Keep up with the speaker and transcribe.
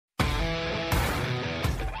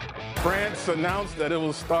France announced that it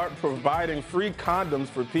will start providing free condoms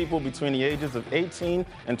for people between the ages of 18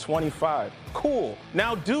 and 25. Cool.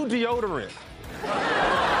 Now do deodorant.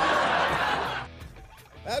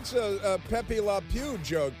 That's a Pepe Le Pew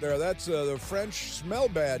joke there. That's the French smell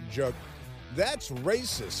bad joke. That's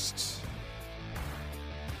racist.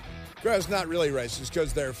 Well, it's not really racist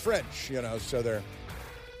because they're French, so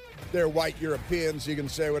they're white Europeans. You can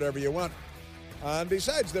say whatever you want. And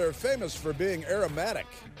besides, they're famous for being aromatic,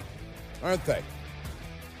 aren't they?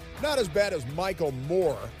 Not as bad as Michael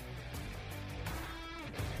Moore.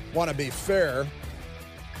 Want to be fair.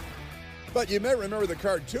 But you may remember the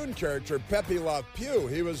cartoon character Pepe Le Pew.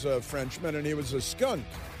 He was a Frenchman and he was a skunk.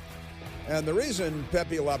 And the reason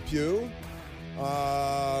Pepe Le Pew,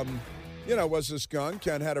 was a skunk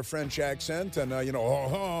and had a French accent and,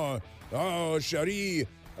 chérie,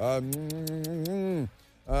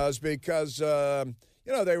 is because,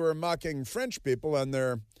 they were mocking French people and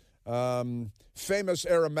their famous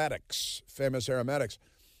aromatics. Famous aromatics.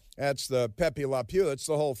 That's the Pepe Le Pew. That's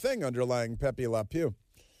the whole thing underlying Pepe Le Pew.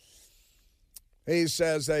 He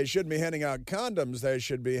says they shouldn't be handing out condoms. They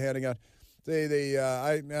should be handing out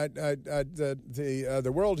the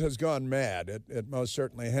world has gone mad. It most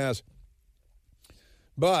certainly has.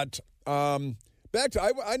 But back to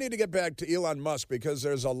I need to get back to Elon Musk because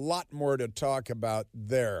there's a lot more to talk about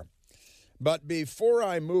there. But before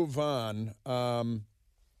I move on, the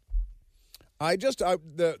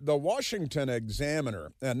Washington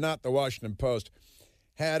Examiner and not the Washington Post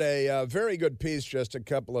had a very good piece just a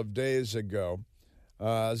couple of days ago.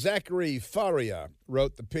 Zachary Faria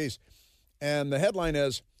wrote the piece, and the headline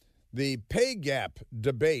is, "The pay gap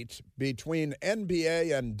debate between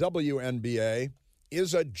NBA and WNBA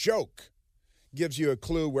is a joke." Gives you a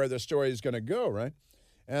clue where the story is going to go, right?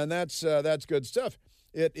 And that's good stuff.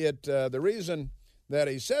 The reason that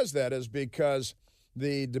he says that is because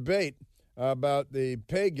the debate about the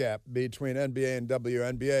pay gap between NBA and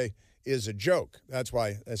WNBA is a joke. That's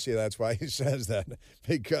why he says that,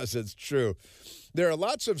 because it's true. There are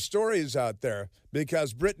lots of stories out there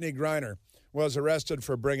because Brittany Griner was arrested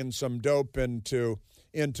for bringing some dope into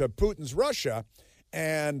Putin's Russia,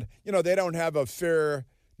 and they don't have a fair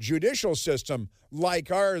judicial system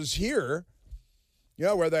like ours here,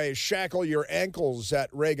 where they shackle your ankles at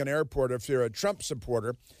Reagan Airport if you're a Trump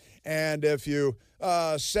supporter, and if you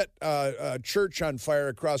set a church on fire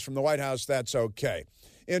across from the White House, that's okay.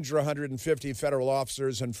 Injure 150 federal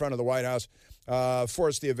officers in front of the White House,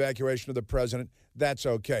 force the evacuation of the president, that's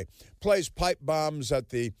okay. Place pipe bombs at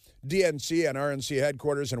the DNC and RNC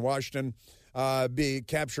headquarters in Washington, be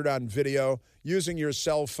captured on video, using your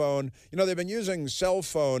cell phone. They've been using cell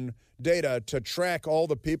phone data to track all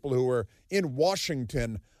the people who were in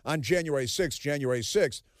Washington on January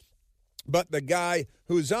 6th. But the guy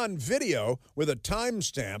who's on video with a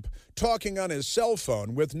timestamp talking on his cell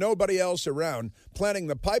phone with nobody else around planting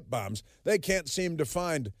the pipe bombs, they can't seem to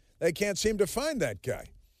find that guy.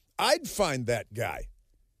 I'd find that guy.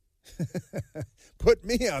 Put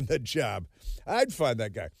me on the job. I'd find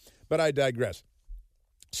that guy. But I digress.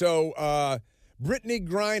 So Brittany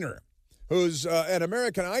Griner, who's an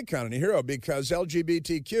American icon and a hero because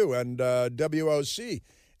LGBTQ and WOC,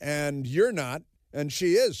 and you're not, and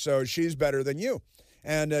she is, so she's better than you.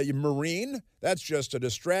 And Marine, that's just a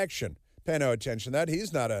distraction. Pay no attention to that.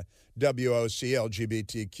 He's not a WOC,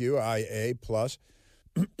 LGBTQIA+.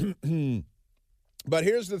 But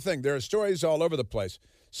here's the thing. There are stories all over the place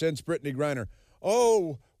since Brittany Griner.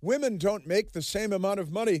 Oh, women don't make the same amount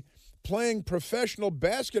of money playing professional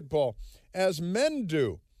basketball as men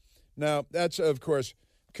do. Now, that's, of course,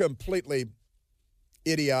 completely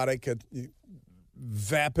idiotic,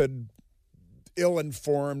 vapid,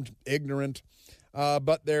 ill-informed, ignorant.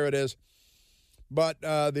 But there it is. But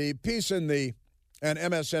the piece and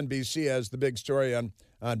MSNBC has the big story on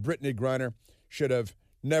Brittany Griner should have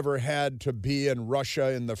never had to be in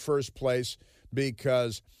Russia in the first place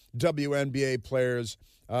because WNBA players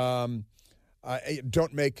don't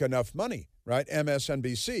make enough money, right?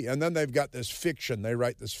 MSNBC. And then they've got this fiction. They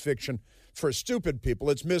write this fiction for stupid people.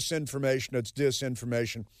 It's misinformation. It's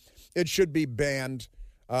disinformation. It should be banned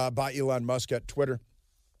by Elon Musk at Twitter.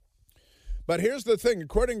 But here's the thing.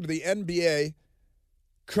 According to the NBA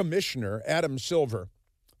commissioner, Adam Silver,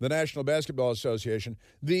 the National Basketball Association,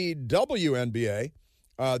 the WNBA,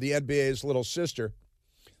 the NBA's little sister,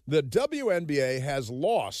 the WNBA has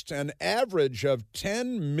lost an average of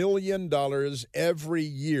 $10 million every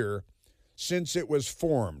year since it was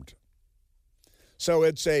formed. So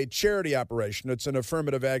it's a charity operation. It's an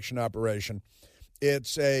affirmative action operation.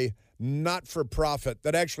 It's a not-for-profit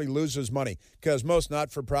that actually loses money because most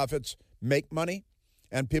not-for-profits make money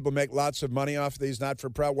and people make lots of money off of these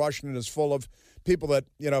not-for-profit. Washington is full of people that,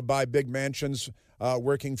 buy big mansions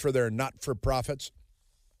working for their not-for-profits.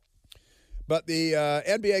 But the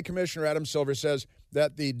NBA Commissioner, Adam Silver, says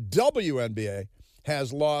that the WNBA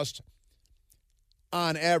has lost,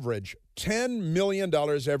 on average, $10 million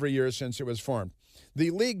every year since it was formed.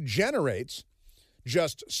 The league generates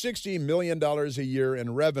just $60 million a year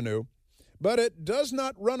in revenue, but it does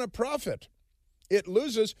not run a profit. It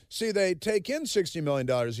loses. See, they take in $60 million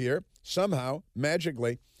a year, somehow,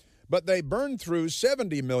 magically, but they burn through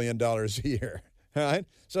 $70 million a year. Right?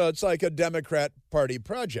 So it's like a Democrat Party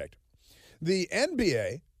project. The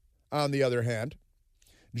NBA, on the other hand,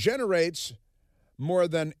 generates more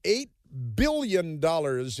than $8 billion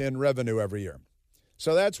in revenue every year.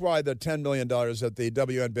 So that's why the $10 million that the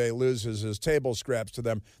WNBA loses is table scraps to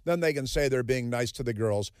them. Then they can say they're being nice to the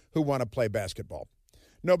girls who want to play basketball.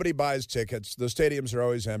 Nobody buys tickets. The stadiums are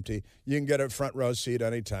always empty. You can get a front row seat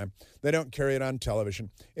anytime. They don't carry it on television.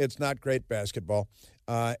 It's not great basketball.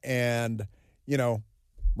 Right?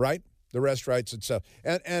 The rest writes itself.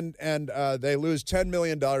 And they lose $10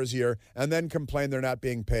 million a year and then complain they're not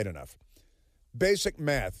being paid enough. Basic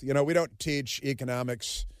math. We don't teach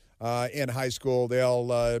economics in high school. They all,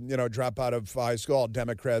 drop out of high school, all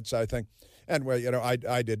Democrats, I think. And,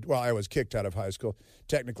 I did. Well, I was kicked out of high school,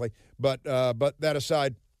 technically. But that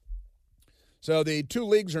aside, so the two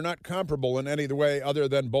leagues are not comparable in any way other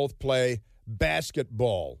than both play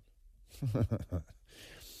basketball.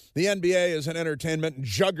 The NBA is an entertainment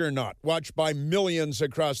juggernaut watched by millions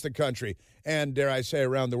across the country and, dare I say,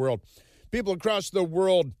 around the world. People across the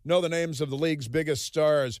world know the names of the league's biggest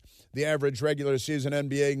stars. The average regular season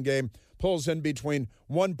NBA game pulls in between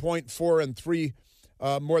 1.4 and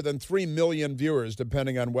more than 3 million viewers,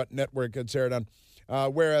 depending on what network it's aired on.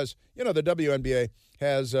 Whereas, the WNBA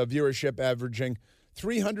has viewership averaging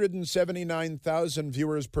 379,000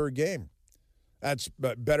 viewers per game. That's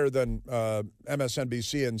better than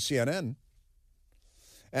MSNBC and CNN.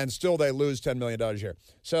 And still they lose $10 million a year.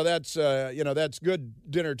 So that's good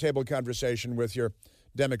dinner table conversation with your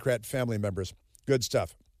Democrat family members. Good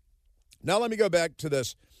stuff. Now let me go back to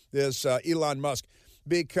this Elon Musk,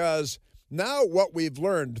 because now what we've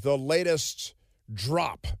learned, the latest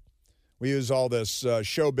drop, we use all this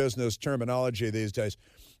show business terminology these days,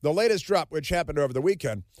 the latest drop, which happened over the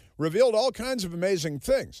weekend, revealed all kinds of amazing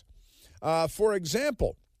things. For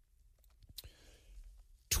example,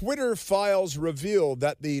 Twitter files revealed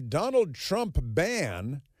that the Donald Trump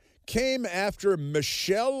ban came after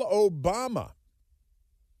Michelle Obama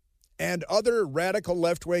and other radical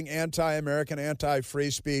left-wing anti-American,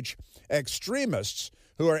 anti-free speech extremists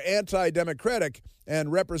who are anti-democratic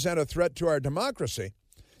and represent a threat to our democracy.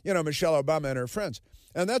 Michelle Obama and her friends.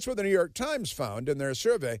 And that's what the New York Times found in their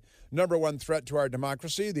survey. Number one threat to our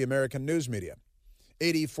democracy, the American news media.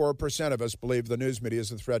 84% of us believe the news media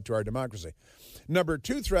is a threat to our democracy. Number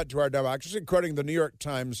two threat to our democracy, according to the New York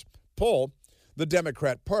Times poll, the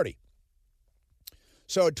Democrat Party.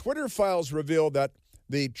 So Twitter files revealed that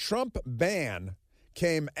the Trump ban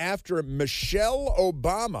came after Michelle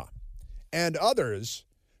Obama and others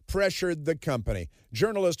pressured the company.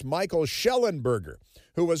 Journalist Michael Shellenberger,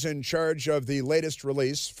 who was in charge of the latest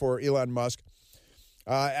release for Elon Musk,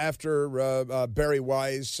 after Barry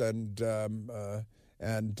Weiss and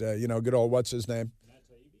good old, what's his name? Matt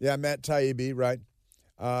Taibbi. Yeah, Matt Taibbi, right.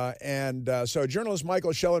 So journalist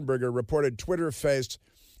Michael Shellenberger reported Twitter faced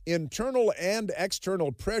internal and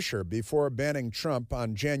external pressure before banning Trump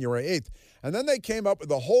on January 8th. And then they came up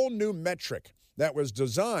with a whole new metric that was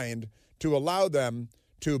designed to allow them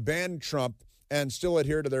to ban Trump and still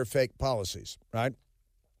adhere to their fake policies, right?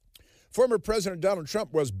 Former President Donald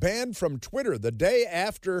Trump was banned from Twitter the day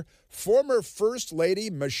after former First Lady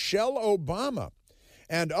Michelle Obama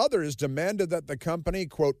and others demanded that the company,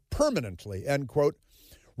 quote, permanently, end quote,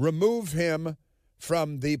 remove him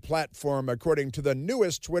from the platform, according to the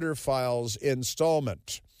newest Twitter Files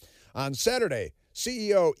installment. On Saturday,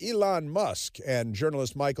 CEO Elon Musk and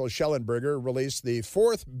journalist Michael Shellenberger released the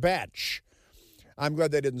fourth batch. I'm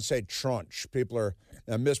glad they didn't say tranche. People are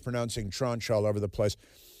mispronouncing tranche all over the place.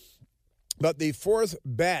 But the fourth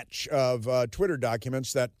batch of Twitter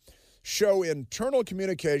documents that show internal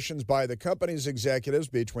communications by the company's executives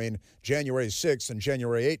between January 6th and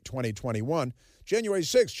January 8th, 2021. January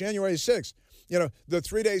 6th. The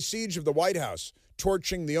 3-day siege of the White House,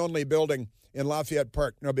 torching the only building in Lafayette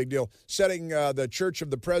Park, no big deal. Setting the Church of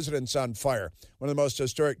the Presidents on fire, one of the most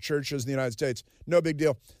historic churches in the United States, no big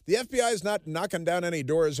deal. The FBI is not knocking down any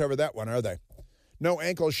doors over that one, are they? No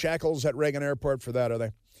ankle shackles at Reagan Airport for that, are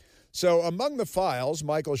they? So among the files,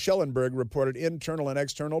 Michael Shellenberger reported internal and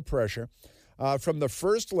external pressure from the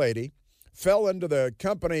First Lady, fell into the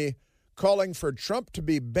company calling for Trump to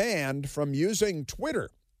be banned from using Twitter.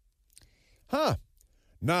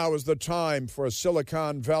 Now is the time for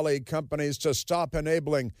Silicon Valley companies to stop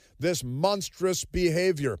enabling this monstrous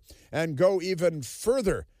behavior and go even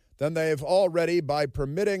further than they've already by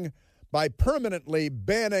permanently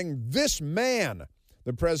banning this man,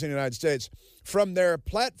 the President of the United States, from their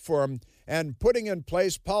platform and putting in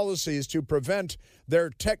place policies to prevent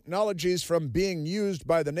their technologies from being used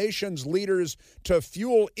by the nation's leaders to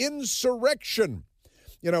fuel insurrection.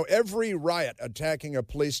 You know, every riot attacking a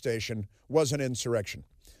police station was an insurrection.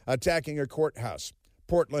 Attacking a courthouse,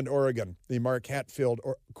 Portland, Oregon, the Mark Hatfield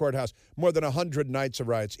courthouse, more than 100 nights of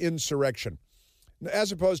riots, insurrection.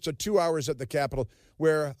 As opposed to 2 hours at the Capitol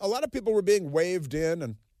where a lot of people were being waved in.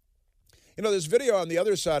 And, you know, there's video on the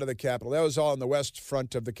other side of the Capitol. That was all on the west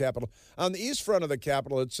front of the Capitol. On the east front of the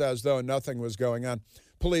Capitol, it's as though nothing was going on.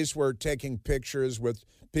 Police were taking pictures with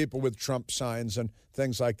people with Trump signs and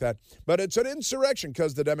things like that. But it's an insurrection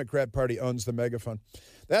because the Democrat Party owns the megaphone.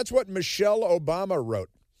 That's what Michelle Obama wrote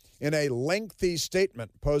in a lengthy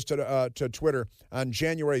statement posted to Twitter on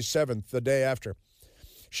January 7th, the day after.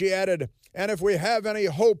 She added, "And if we have any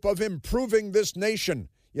hope of improving this nation,"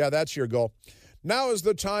 yeah, that's your goal, "now is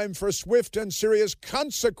the time for swift and serious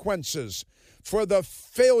consequences for the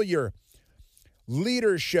failure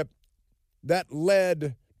leadership that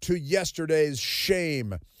led to yesterday's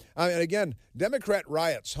shame." I mean, again, Democrat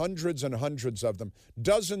riots, hundreds and hundreds of them,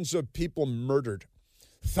 dozens of people murdered,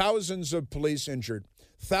 thousands of police injured,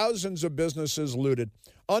 thousands of businesses looted,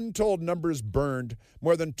 untold numbers burned,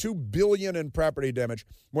 more than $2 billion in property damage,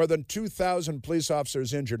 more than 2,000 police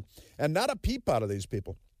officers injured, and not a peep out of these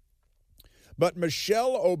people. But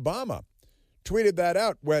Michelle Obama tweeted that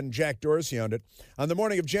out when Jack Dorsey owned it. On the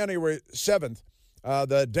morning of January 7th,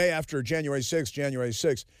 the day after January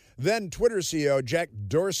 6th, then Twitter CEO Jack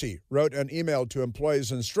Dorsey wrote an email to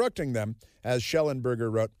employees instructing them, as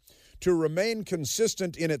Schellenberger wrote, to remain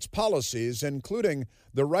consistent in its policies, including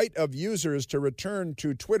the right of users to return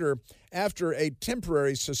to Twitter after a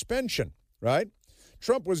temporary suspension, right?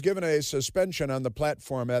 Trump was given a suspension on the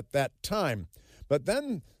platform at that time. But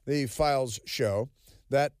then the files show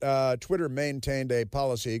that Twitter maintained a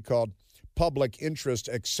policy called public interest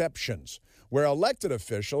exceptions, where elected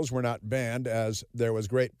officials were not banned as there was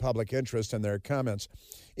great public interest in their comments.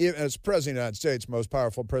 As President of the United States, most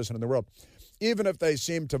powerful president in the world, even if they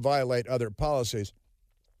seem to violate other policies,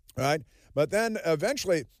 right? But then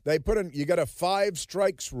eventually they put in, you got a 5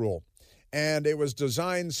 strikes rule, and it was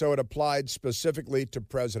designed so it applied specifically to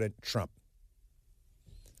President Trump.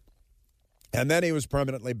 And then he was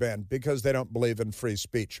permanently banned because they don't believe in free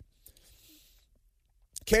speech.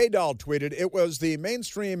 K-Doll tweeted, "It was the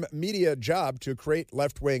mainstream media job to create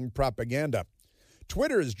left-wing propaganda.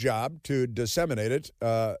 Twitter's job to disseminate it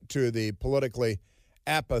to the politically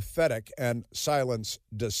apathetic and silence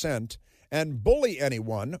dissent, and bully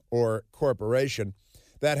anyone or corporation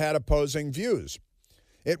that had opposing views.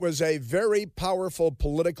 It was a very powerful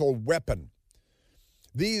political weapon.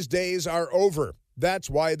 These days are over. That's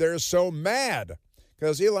why they're so mad."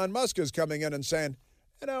 Because Elon Musk is coming in and saying,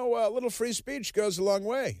 you know, a little free speech goes a long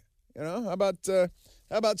way. You know, how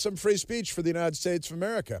about some free speech for the United States of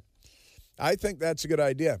America? I think that's a good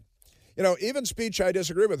idea. You know, even speech I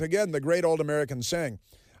disagree with. Again, the great old American saying,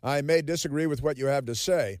 I may disagree with what you have to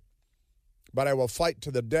say, but I will fight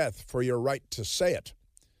to the death for your right to say it.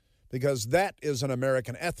 Because that is an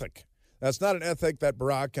American ethic. That's not an ethic that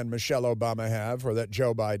Barack and Michelle Obama have, or that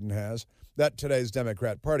Joe Biden has, that today's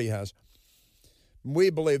Democrat Party has.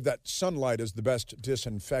 We believe that sunlight is the best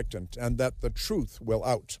disinfectant and that the truth will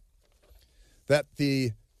out. That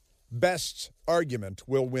the best argument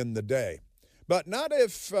will win the day. But not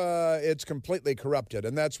if it's completely corrupted,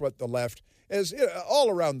 and that's what the left is all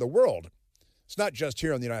around the world. It's not just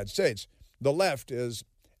here in the United States. The left is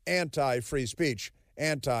anti-free speech,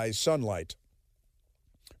 anti-sunlight,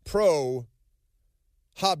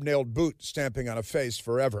 pro-hobnailed boot stamping on a face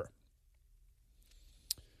forever.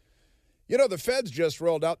 You know, the feds just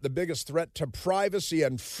rolled out the biggest threat to privacy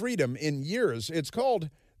and freedom in years. It's called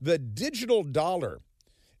the digital dollar.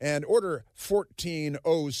 And Order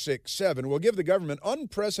 14067 will give the government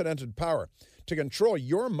unprecedented power to control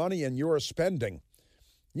your money and your spending.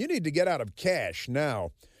 You need to get out of cash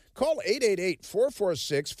now. Call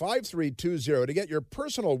 888-446-5320 to get your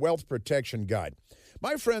personal wealth protection guide.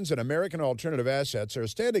 My friends at American Alternative Assets are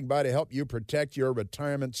standing by to help you protect your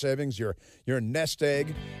retirement savings, your nest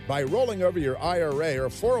egg, by rolling over your IRA or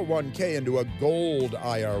 401k into a gold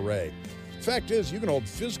IRA. Fact is, you can hold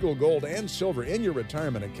physical gold and silver in your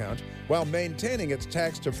retirement account while maintaining its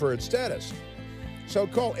tax-deferred status. So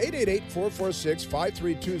call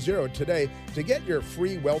 888-446-5320 today to get your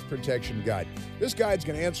free wealth protection guide. This guide's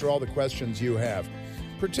going to answer all the questions you have.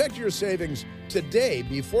 Protect your savings today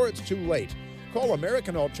before it's too late. Call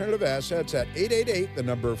American Alternative Assets at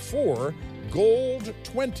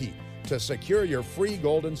 888-4-GOLD20 to secure your free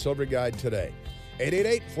gold and silver guide today.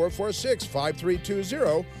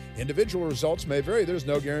 888-446-5320. Individual results may vary. There's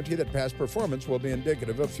no guarantee that past performance will be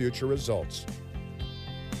indicative of future results.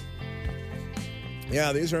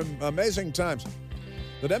 Yeah, these are amazing times.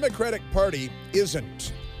 The Democratic Party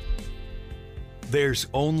isn't. There's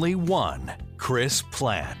only one Chris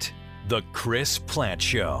Plante. The Chris Plante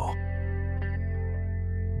Show.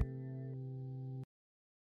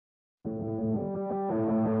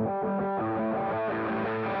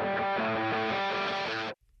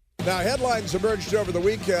 Now, headlines emerged over the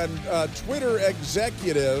weekend. Twitter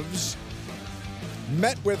executives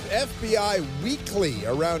met with FBI weekly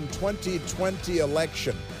around 2020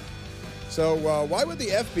 election. So why would the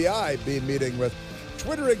FBI be meeting with?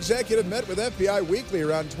 Twitter executive met with FBI weekly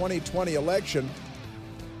around 2020 election.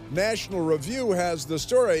 National Review has the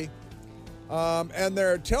story, and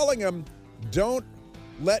they're telling them, don't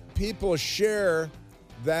let people share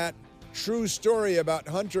that true story about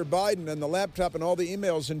Hunter Biden and the laptop and all the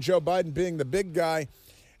emails and Joe Biden being the big guy.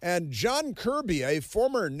 And John Kirby, a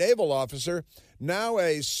former naval officer, now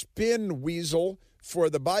a spin weasel for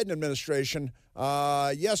the Biden administration,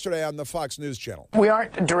 yesterday on the Fox News Channel. We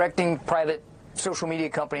aren't directing private social media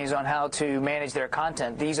companies on how to manage their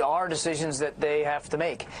content. These are decisions that they have to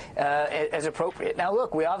make as appropriate. Now,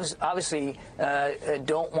 look, we obviously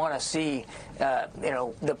don't want to see,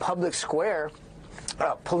 the public square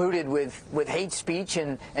polluted with hate speech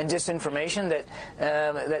and disinformation.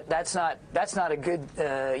 That's not a good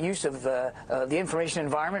use of the information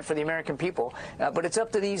environment for the American people. But it's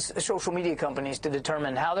up to these social media companies to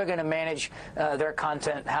determine how they're going to manage their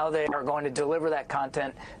content, how they are going to deliver that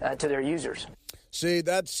content to their users. See,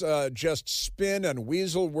 that's just spin and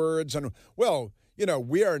weasel words. And, well,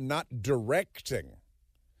 we are not directing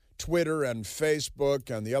Twitter and Facebook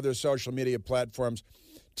and the other social media platforms,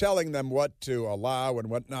 telling them what to allow and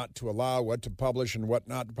what not to allow, what to publish and what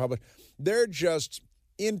not to publish. They're just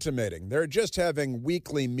intimating. They're just having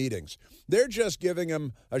weekly meetings. They're just giving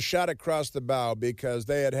them a shot across the bow because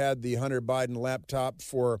they had the Hunter Biden laptop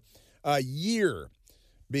for a year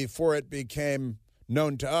before it became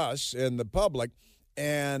known to us in the public.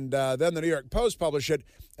 And then the New York Post published it,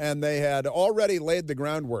 and they had already laid the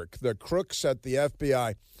groundwork, the crooks at the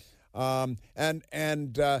FBI. And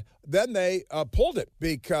then they pulled it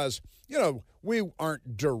because, we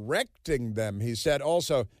aren't directing them, he said.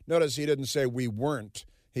 Also, notice he didn't say we weren't.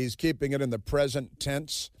 He's keeping it in the present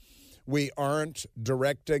tense. We aren't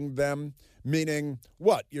directing them, meaning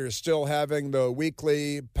what? You're still having the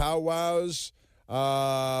weekly powwows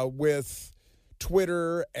with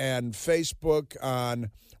Twitter and Facebook on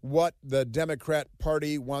what the Democrat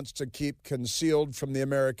Party wants to keep concealed from the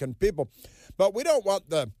American people. But we don't want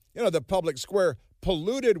the public square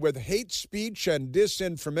polluted with hate speech and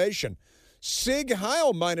disinformation. Sig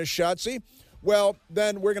Heil, meine Schatzi. Well,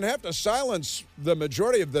 then we're going to have to silence the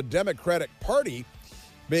majority of the Democratic Party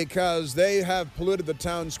because they have polluted the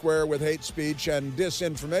town square with hate speech and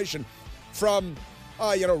disinformation from,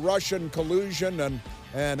 Russian collusion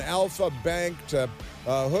and Alpha Bank to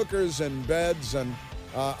hookers and beds and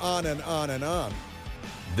on and on and on.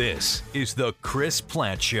 This is the Chris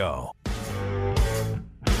Plante Show.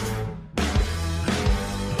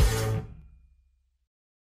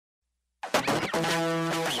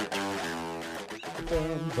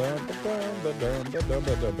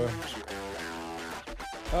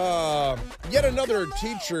 Yet another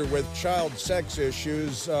teacher with child sex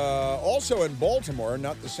issues, also in Baltimore,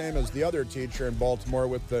 not the same as the other teacher in Baltimore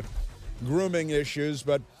with the grooming issues,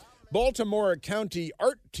 but Baltimore County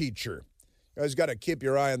art teacher. You guys got to keep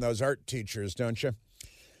your eye on those art teachers, don't you?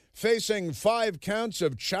 Facing 5 counts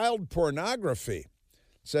of child pornography.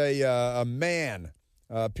 Say a man,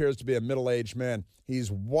 appears to be a middle-aged man.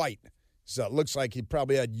 He's white. So it looks like he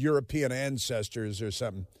probably had European ancestors or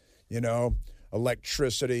something,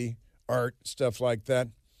 electricity, art, stuff like that.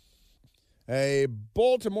 A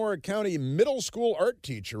Baltimore County middle school art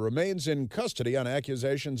teacher remains in custody on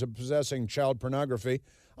accusations of possessing child pornography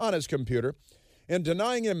on his computer. In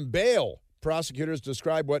denying him bail, prosecutors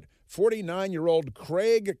describe what 49-year-old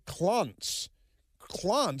Craig Klontz,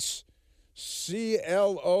 C-L-O-N-T-Z.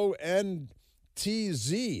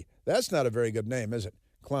 That's not a very good name, is it?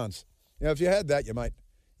 Klontz. If you had that, you might,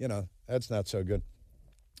 that's not so good.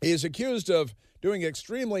 He is accused of doing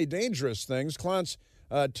extremely dangerous things. Klontz,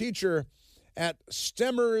 teacher at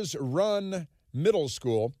Stemmers Run Middle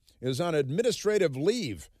School is on administrative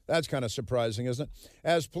leave. That's kind of surprising, isn't it?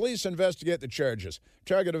 As police investigate the charges.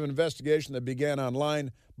 Target of investigation that began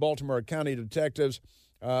online, Baltimore County detectives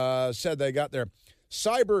said they got their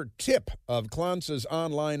cyber tip of Clance's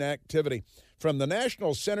online activity from the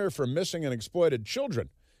National Center for Missing and Exploited Children.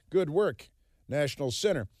 Good work, National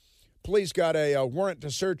Center. Police got a warrant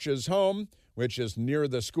to search his home, which is near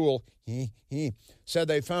the school. Said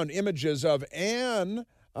they found images of it's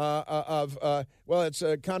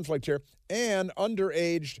a conflict here, and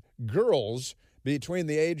underage girls between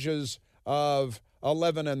the ages of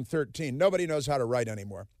 11 and 13. Nobody knows how to write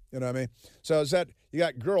anymore. You know what I mean? So is that you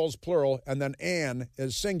got girls, plural, and then Ann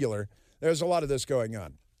is singular. There's a lot of this going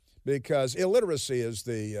on because illiteracy is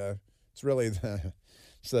it's really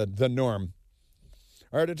the norm.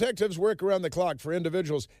 Our detectives work around the clock for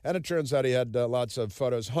individuals, and it turns out he had lots of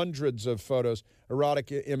photos, hundreds of photos,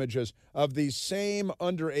 erotic images of the same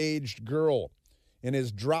underage girl in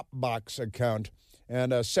his Dropbox account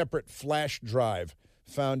and a separate flash drive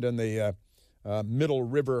found in the Middle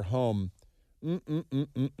River home.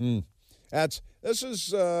 This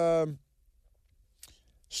is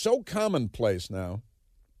so commonplace now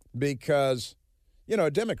because,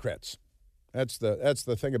 Democrats, that's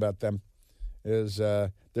the thing about them. Is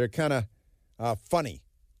they're kind of funny,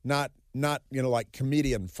 not like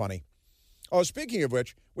comedian funny. Oh, speaking of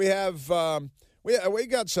which, we have we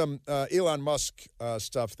got some Elon Musk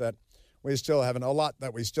stuff that we still haven't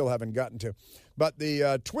gotten to. But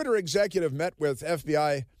the Twitter executive met with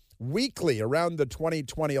FBI weekly around the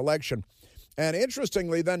 2020 election, and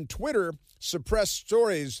interestingly, then Twitter suppressed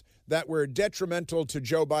stories that were detrimental to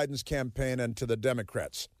Joe Biden's campaign and to the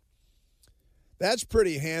Democrats. That's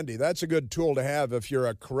pretty handy. That's a good tool to have if you're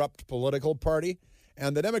a corrupt political party.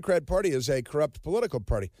 And the Democrat Party is a corrupt political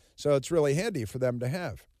party. So it's really handy for them to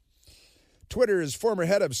have. Twitter's former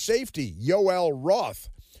head of safety, Yoel Roth,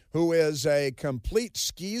 who is a complete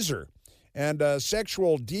skeezer and a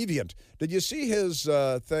sexual deviant. Did you see his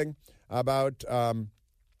thing about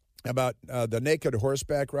the naked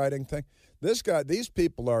horseback riding thing? These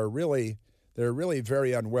people are really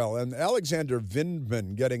very unwell. And Alexander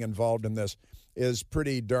Vindman getting involved in this is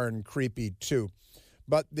pretty darn creepy, too.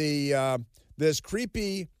 But this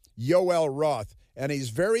creepy Yoel Roth, and he's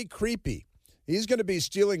very creepy. He's going to be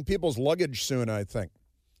stealing people's luggage soon, I think.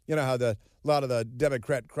 You know how a lot of the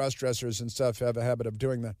Democrat cross-dressers and stuff have a habit of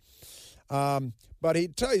doing that. But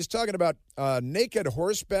he's talking about naked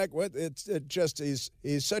horseback.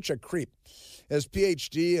 He's such a creep. His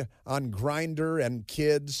PhD on Grindr and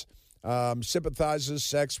kids, sympathizes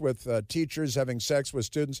sex with teachers, having sex with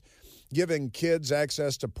students, giving kids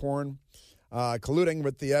access to porn, colluding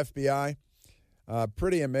with the FBI.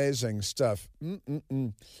 Pretty amazing stuff.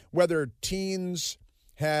 Whether teens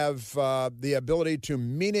have the ability to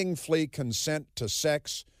meaningfully consent to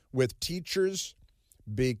sex with teachers,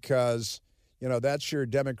 because, that's your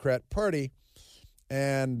Democrat Party,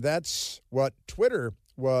 and that's what Twitter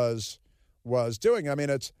was doing. I mean,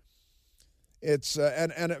 it's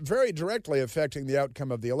very directly affecting the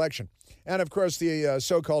outcome of the election. And, of course, the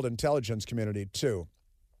so-called intelligence community, too.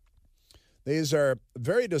 These are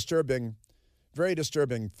very disturbing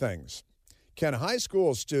things. Can high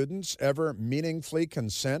school students ever meaningfully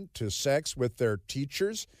consent to sex with their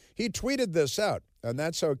teachers? He tweeted this out, and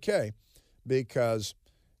that's okay because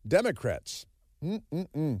Democrats.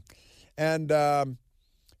 And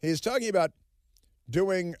he's talking about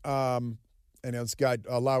doing, this guy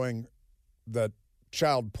allowing the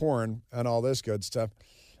child porn and all this good stuff.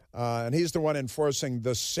 And he's the one enforcing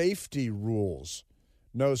the safety rules.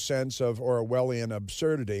 No sense of Orwellian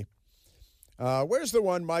absurdity. Where's the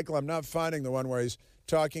one, Michael? I'm not finding the one where he's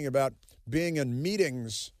talking about being in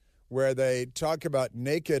meetings where they talk about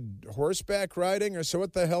naked horseback riding, or so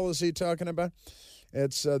what the hell is he talking about?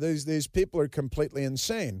 It's these people are completely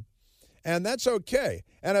insane. And that's okay.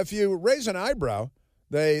 And if you raise an eyebrow,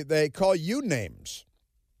 they call you names.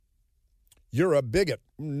 You're a bigot.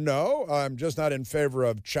 No, I'm just not in favor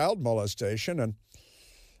of child molestation. And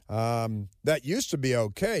that used to be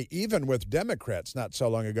okay, even with Democrats not so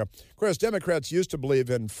long ago. Of course, Democrats used to believe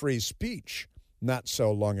in free speech not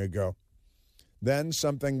so long ago. Then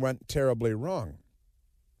something went terribly wrong.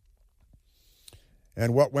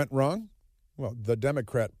 And what went wrong? Well, the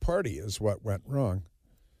Democrat Party is what went wrong,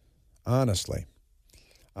 honestly.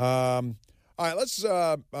 All right, let's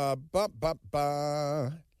I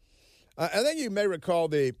think you may recall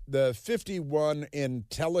the 51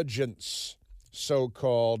 intelligence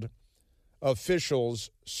so-called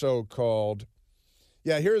officials, so-called.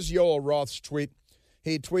 Yeah, here's Yoel Roth's tweet.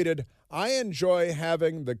 He tweeted, "I enjoy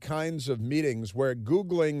having the kinds of meetings where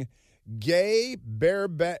Googling gay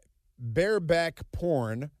bareback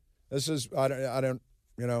porn This is, I don't,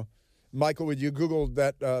 Michael, would you Google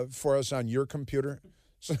that for us on your computer?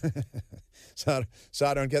 So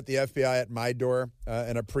I don't get the FBI at my door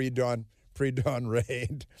in a pre-dawn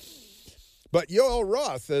raid. But Yoel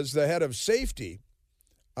Roth is the head of safety,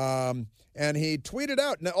 and he tweeted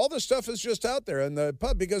out, now all this stuff is just out there in the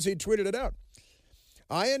pub because he tweeted it out.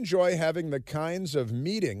 I enjoy having the kinds of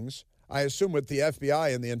meetings, I assume with the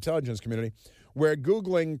FBI and the intelligence community, where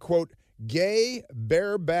Googling, quote, gay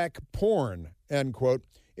bareback porn, end quote,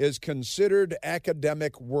 is considered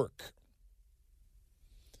academic work.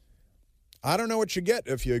 I don't know what you get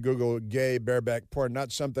if you Google gay bareback porn.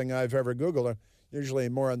 Not something I've ever Googled. Usually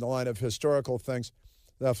more on the line of historical things,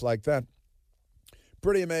 stuff like that.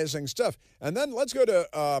 Pretty amazing stuff. And then let's go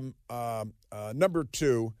to number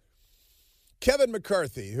 2. Kevin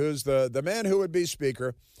McCarthy, who's the man who would be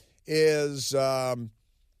speaker, is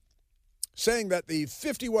saying that the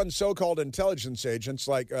 51 so-called intelligence agents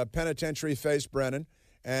like penitentiary face Brennan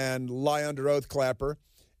and lie under oath Clapper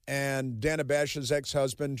and Dana Bash's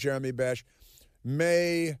ex-husband, Jeremy Bash,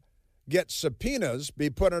 may get subpoenas, be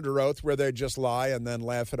put under oath where they just lie and then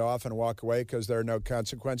laugh it off and walk away because there are no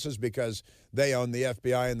consequences because they own the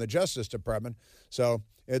FBI and the Justice Department. So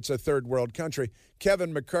it's a third world country.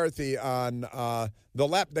 Kevin McCarthy on the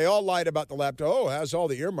laptop. They all lied about the laptop. Oh, it has all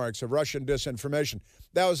the earmarks of Russian disinformation.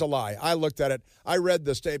 That was a lie. I looked at it. I read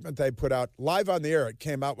the statement they put out live on the air. It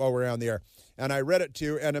came out while we were on the air. And I read it to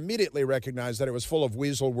you and immediately recognized that it was full of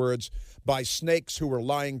weasel words by snakes who were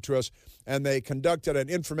lying to us. And they conducted an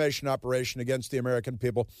information operation against the American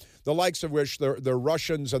people, the likes of which the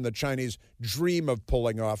Russians and the Chinese dream of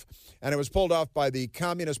pulling off. And it was pulled off by the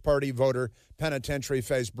Communist Party voter, penitentiary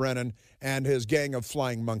face Brennan, and his gang of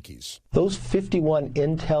flying monkeys. Those 51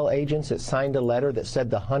 intel agents that signed a letter that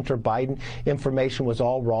said the Hunter Biden information was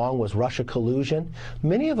all wrong, was Russia collusion,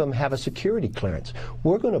 many of them have a security clearance.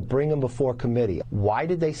 We're going to bring them before committee. Why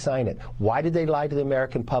did they sign it? Why did they lie to the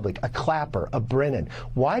American public? A Clapper, a Brennan.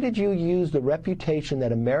 Why did you use the reputation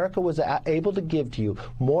that America was able to give to you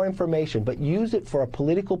more information, but use it for a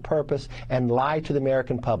political purpose and lie to the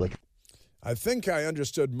American public? I think I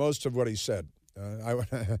understood most of what he said.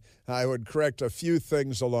 I would correct a few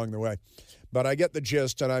things along the way. But I get the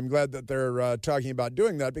gist, and I'm glad that they're talking about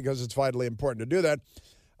doing that because it's vitally important to do that.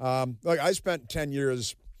 Look, I spent 10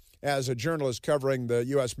 years as a journalist covering the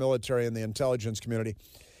U.S. military and the intelligence community.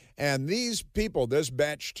 And these people, this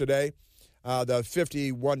batch today, the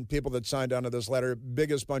 51 people that signed on to this letter,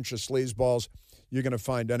 biggest bunch of sleazeballs you're going to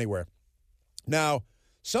find anywhere. Now,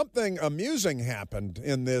 something amusing happened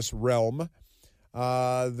in this realm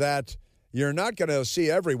that you're not going to see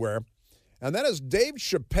everywhere, and that is Dave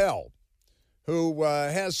Chappelle, who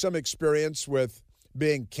has some experience with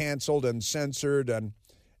being canceled and censored and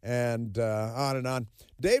on and on.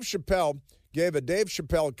 Dave Chappelle gave a Dave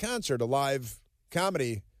Chappelle concert, a live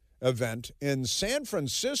comedy event in San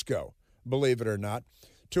Francisco, believe it or not,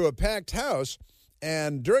 to a packed house,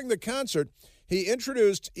 and during the concert, he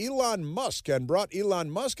introduced Elon Musk and brought Elon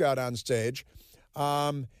Musk out on stage.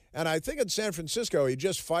 And I think in San Francisco, he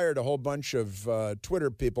just fired a whole bunch of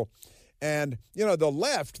Twitter people. And, the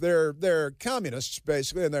left, they're communists,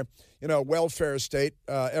 basically, and they're, welfare state,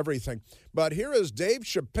 everything. But here is Dave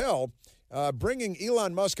Chappelle bringing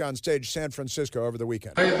Elon Musk on stage, San Francisco, over the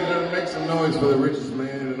weekend. Ladies and gentlemen, make some noise for the richest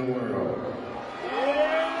man in the world.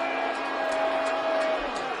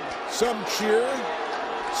 Some cheer,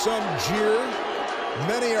 some jeer.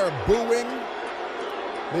 Many are booing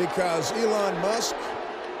because Elon Musk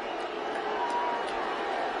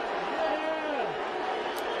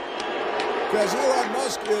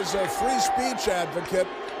is a free speech advocate,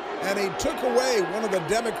 and he took away one of the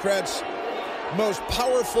Democrats' most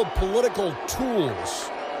powerful political tools.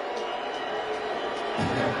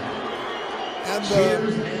 And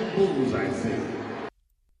cheers and booze, I say.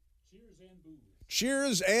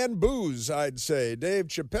 Cheers and booze, I'd say. Dave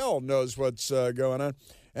Chappelle knows what's going on.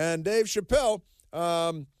 And Dave Chappelle,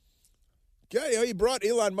 he brought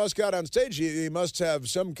Elon Musk out on stage. He must have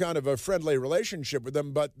some kind of a friendly relationship with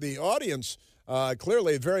him, but the audience,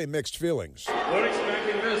 clearly very mixed feelings. We're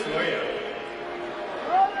expecting this, were you?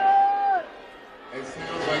 It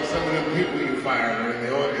sounds like some of the people you fired are in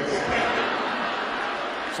the audience.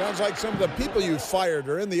 Sounds like some of the people you fired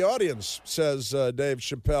are in the audience, says Dave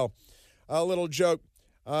Chappelle. A little joke.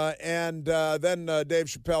 And then Dave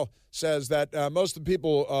Chappelle says that most of the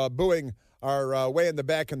people booing are way in the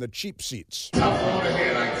back in the cheap seats. Tough on the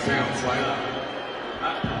head, it sounds like.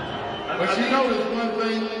 But you notice one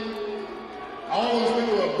thing, all those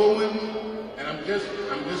people are booing, and I'm just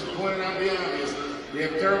pointing out the obvious. We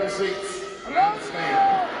have terrible seats. I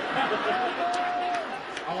understand.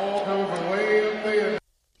 All coming from way up there.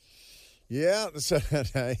 Yeah. So,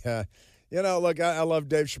 look, I love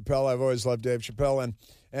Dave Chappelle. I've always loved Dave Chappelle.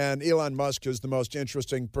 And Elon Musk is the most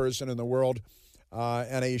interesting person in the world.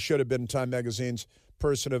 And he should have been Time Magazine's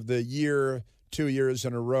Person of the Year 2 years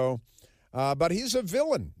in a row. But he's a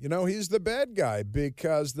villain. He's the bad guy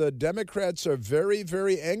because the Democrats are very,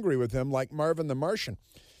 very angry with him, like Marvin the Martian,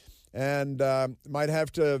 and might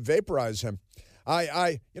have to vaporize him.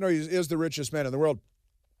 He is the richest man in the world.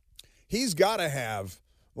 He's got to have,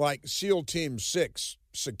 like, SEAL Team 6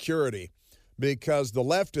 security because the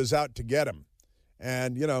left is out to get him.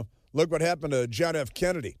 And, look what happened to John F.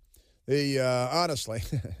 Kennedy. Honestly.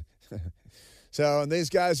 So, and these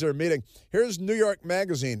guys are meeting. Here's New York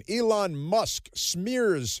Magazine. Elon Musk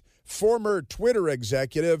smears former Twitter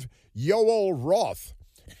executive Yoel Roth.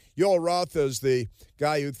 Yoel Roth is the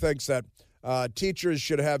guy who thinks that teachers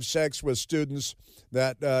should have sex with students,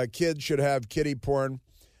 that kids should have kiddie porn.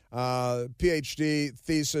 PhD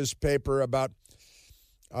thesis paper about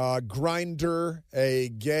Grindr, a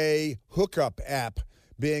gay hookup app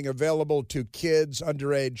being available to kids,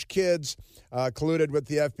 underage kids, colluded with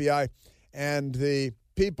the FBI. And the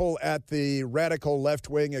people at the radical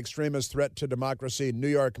left-wing extremist threat to democracy, New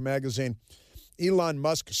York Magazine. Elon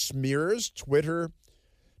Musk smears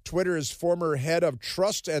Twitter's former head of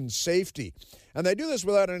trust and safety. And they do this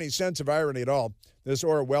without any sense of irony at all, this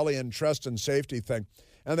Orwellian trust and safety thing.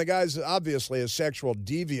 And the guy's obviously a sexual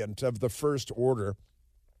deviant of the first order.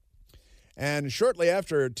 And shortly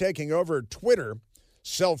after taking over Twitter,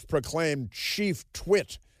 self-proclaimed chief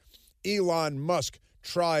twit, Elon Musk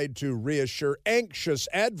tried to reassure anxious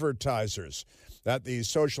advertisers that these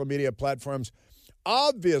social media platforms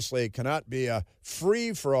obviously cannot be a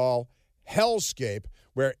free-for-all hellscape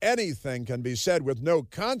where anything can be said with no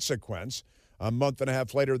consequence. A month and a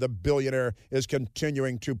half later, the billionaire is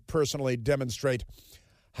continuing to personally demonstrate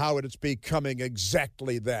how it's becoming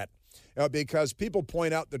exactly that. Because people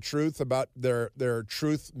point out the truth about their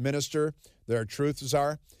truth minister, their truth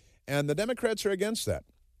czar, and the Democrats are against that.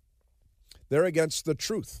 They're against the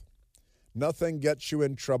truth. Nothing gets you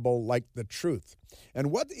in trouble like the truth.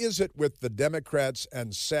 And what is it with the Democrats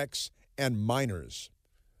and sex and minors?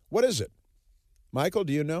 What is it? Michael,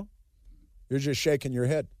 do you know? You're just shaking your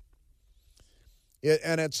head.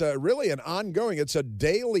 And it's really an ongoing, it's a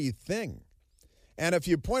daily thing. And if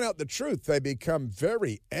you point out the truth, they become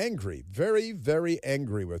very angry, very, very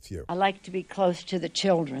angry with you. I like to be close to the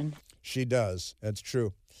children. She does. That's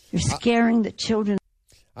true. You're scaring the children.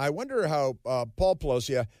 I wonder how Paul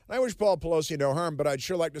Pelosi, and I wish Paul Pelosi no harm, but I'd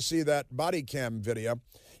sure like to see that body cam video.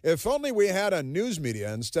 If only we had a news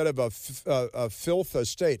media instead of a filth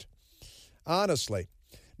estate, honestly.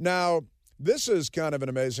 Now, this is kind of an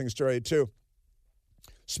amazing story, too.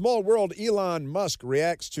 Small world, Elon Musk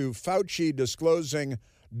reacts to Fauci disclosing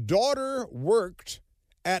daughter worked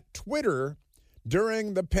at Twitter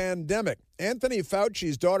during the pandemic. Anthony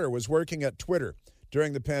Fauci's daughter was working at Twitter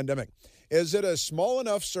during the pandemic. Is it a small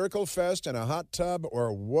enough circle fest in a hot tub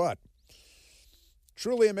or what?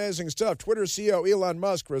 Truly amazing stuff. Twitter CEO Elon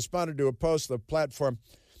Musk responded to a post of the platform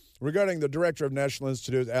regarding the director of National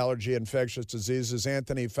Institute of Allergy and Infectious Diseases,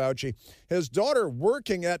 Anthony Fauci, his daughter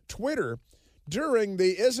working at Twitter during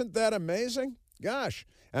the Isn't That Amazing? Gosh.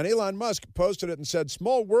 And Elon Musk posted it and said,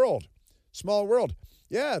 small world. Small world.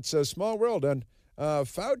 Yeah, it's a small world. And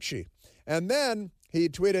Fauci. And then he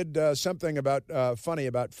tweeted something about funny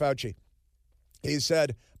about Fauci. He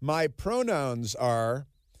said, my pronouns are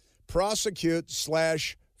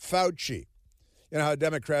prosecute/Fauci. You know how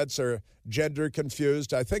Democrats are gender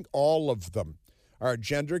confused? I think all of them are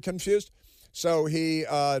gender confused. So he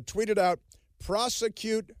tweeted out,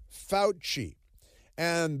 prosecute Fauci.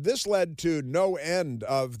 And this led to no end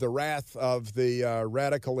of the wrath of the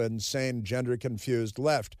radical, insane, gender-confused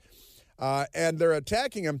left. And they're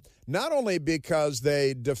attacking him not only because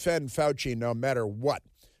they defend Fauci no matter what.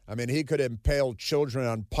 I mean, he could impale children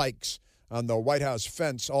on pikes on the White House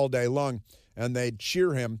fence all day long, and they'd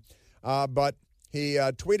cheer him. But he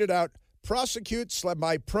tweeted out, prosecute,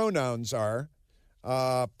 my pronouns are,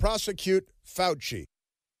 prosecute Fauci.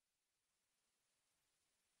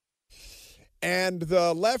 And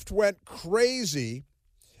the left went crazy.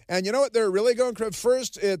 And you know what? They're really going crazy.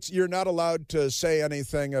 First, it's you're not allowed to say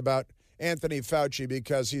anything about Anthony Fauci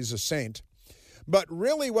because he's a saint. But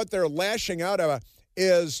really what they're lashing out about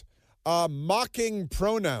is mocking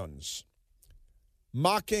pronouns.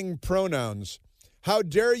 Mocking pronouns. How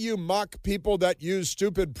dare you mock people that use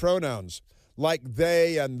stupid pronouns like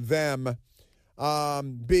they and them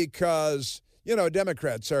because, you know,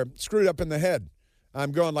 Democrats are screwed up in the head.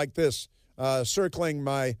 I'm going like this. Circling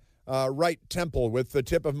my right temple with the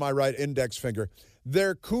tip of my right index finger.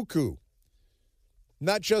 They're cuckoo.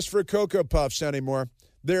 not just for Cocoa Puffs anymore.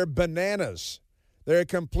 They're bananas. They're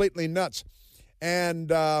completely nuts.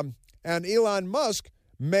 And Elon Musk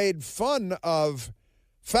made fun of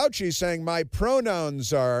Fauci, saying my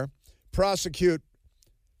pronouns are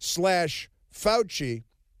prosecute/Fauci.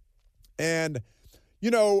 And,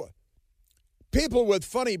 people with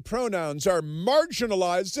funny pronouns are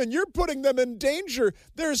marginalized, and you're putting them in danger.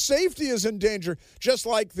 Their safety is in danger, just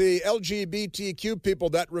like the LGBTQ people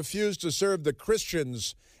that refused to serve the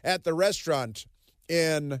Christians at the restaurant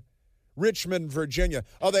in Richmond, Virginia.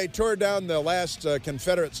 Oh, they tore down the last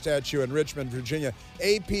Confederate statue in Richmond, Virginia.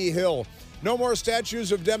 A.P. Hill. No more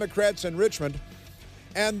statues of Democrats in Richmond.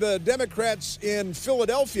 And the Democrats in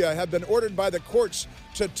Philadelphia have been ordered by the courts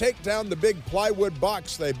to take down the big plywood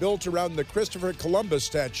box they built around the Christopher Columbus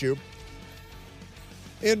statue.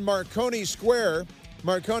 In Marconi Square,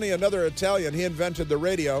 Marconi, another Italian, he invented the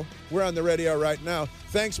radio. We're on the radio right now.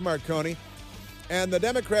 Thanks, Marconi. And the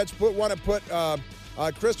Democrats want to put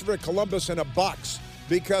Christopher Columbus in a box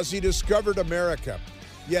because he discovered America.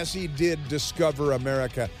 Yes, he did discover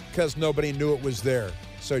America because nobody knew it was there.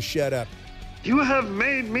 So shut up. You have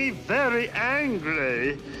made me very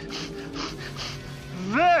angry.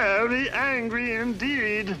 Very angry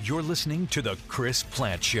indeed. You're listening to The Chris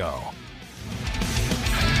Plante Show.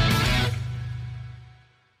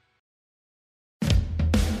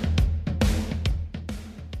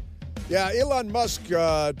 Yeah, Elon Musk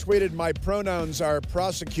tweeted, my pronouns are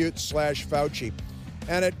prosecute/Fauci.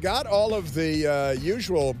 And it got all of the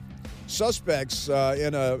usual suspects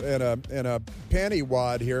in a panty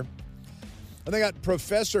wad here. And they got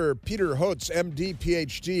Professor Peter Hotz, MD,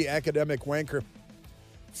 PhD, academic wanker.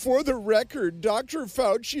 For the record, Dr.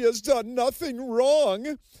 Fauci has done nothing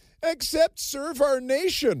wrong except serve our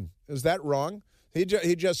nation. Is that wrong? He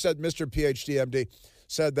just said, Mr. PhD, MD,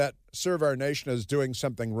 said that serve our nation is doing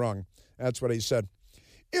something wrong. That's what he said.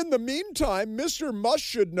 In the meantime, Mr. Musk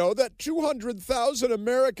should know that 200,000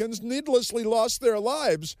 Americans needlessly lost their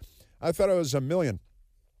lives. I thought it was 1 million.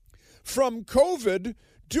 From COVID,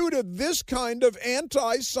 due to this kind of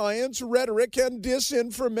anti-science rhetoric and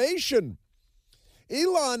disinformation.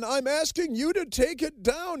 Elon, I'm asking you to take it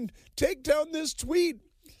down. Take down this tweet.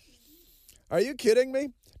 Are you kidding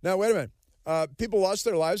me? Now, wait a minute. People lost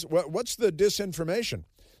their lives. What's the disinformation?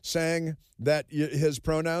 Saying that his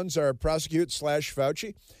pronouns are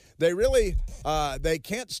prosecute/Fauci? They really, they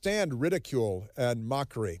can't stand ridicule and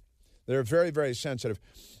mockery. They're very, very sensitive.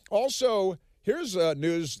 Also, here's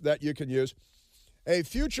news that you can use. A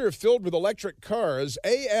future filled with electric cars,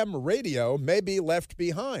 AM radio may be left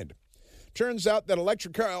behind. Turns out that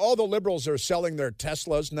all the liberals are selling their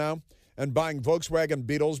Teslas now and buying Volkswagen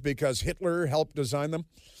Beetles because Hitler helped design them.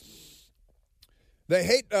 They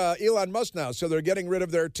hate Elon Musk now, so they're getting rid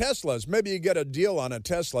of their Teslas. Maybe you get a deal on a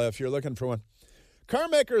Tesla if you're looking for one. Car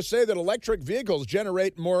makers say that electric vehicles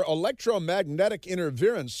generate more electromagnetic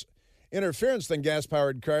interference than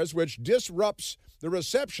gas-powered cars, which disrupts the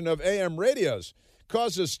reception of AM radios,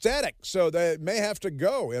 causes static, so they may have to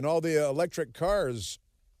go in all the electric cars.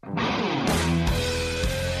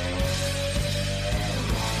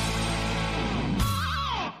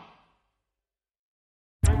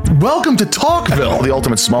 Welcome to Talkville, the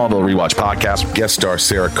ultimate Smallville rewatch podcast. Guest star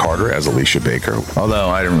Sarah Carter as Alicia Baker, although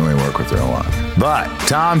I didn't really work with her a lot. But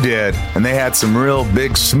Tom did, and they had some real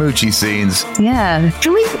big smoochy scenes. Yeah.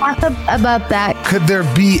 Can we talk about that? Could there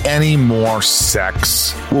be any more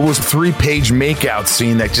sex? What was a 3-page makeout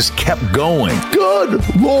scene that just kept going? Good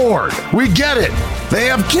Lord. We get it. They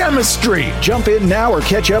have chemistry. Jump in now or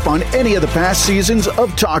catch up on any of the past seasons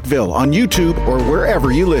of Talkville on YouTube or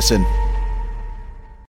wherever you listen.